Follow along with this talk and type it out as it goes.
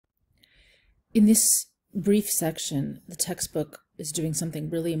In this brief section, the textbook is doing something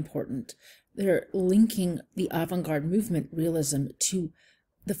really important. They're linking the avant-garde movement, realism, to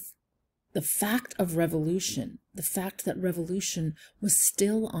the fact of revolution, the fact that revolution was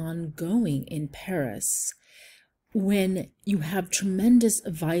still ongoing in Paris when you have tremendous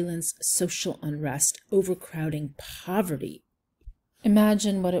violence, social unrest, overcrowding, poverty.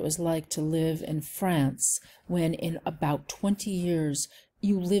 Imagine what it was like to live in France when in about 20 years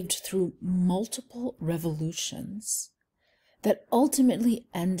you lived through multiple revolutions that ultimately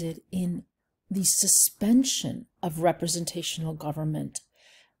ended in the suspension of representational government,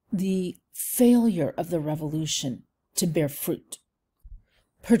 the failure of the revolution to bear fruit.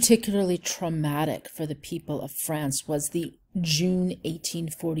 Particularly traumatic for the people of France was the June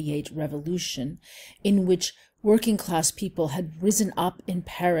 1848 revolution, in which working class people had risen up in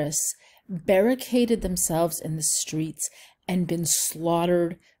Paris, barricaded themselves in the streets, and been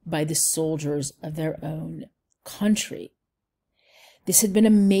slaughtered by the soldiers of their own country. This had been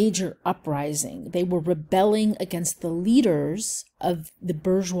a major uprising. They were rebelling against the leaders of the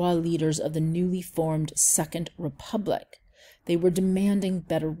bourgeois leaders of the newly formed Second Republic. They were demanding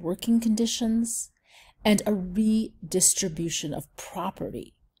better working conditions and a redistribution of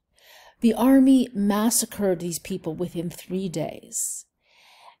property. The army massacred these people within 3 days.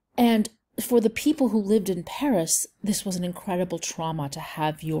 And for the people who lived in Paris, this was an incredible trauma to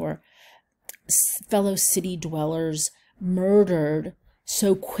have your fellow city dwellers murdered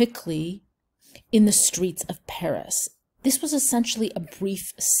so quickly in the streets of Paris. This was essentially a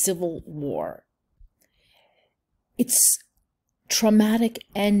brief civil war. Its traumatic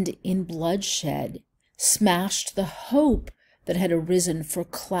end in bloodshed smashed the hope that had arisen for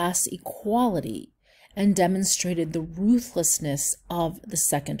class equality and demonstrated the ruthlessness of the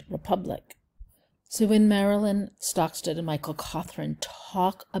Second Republic. So when Marilyn Stockstead and Michael Cawthron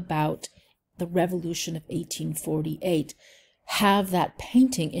talk about the Revolution of 1848, have that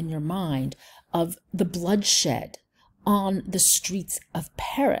painting in your mind of the bloodshed on the streets of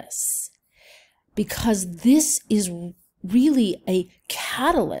Paris, because this is really a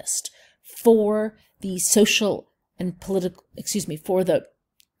catalyst for the social and political, for the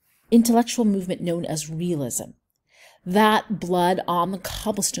intellectual movement known as realism. That blood on the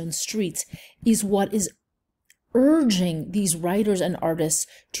cobblestone streets is what is urging these writers and artists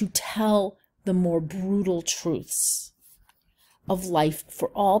to tell the more brutal truths of life for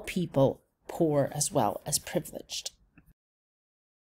all people, poor as well as privileged.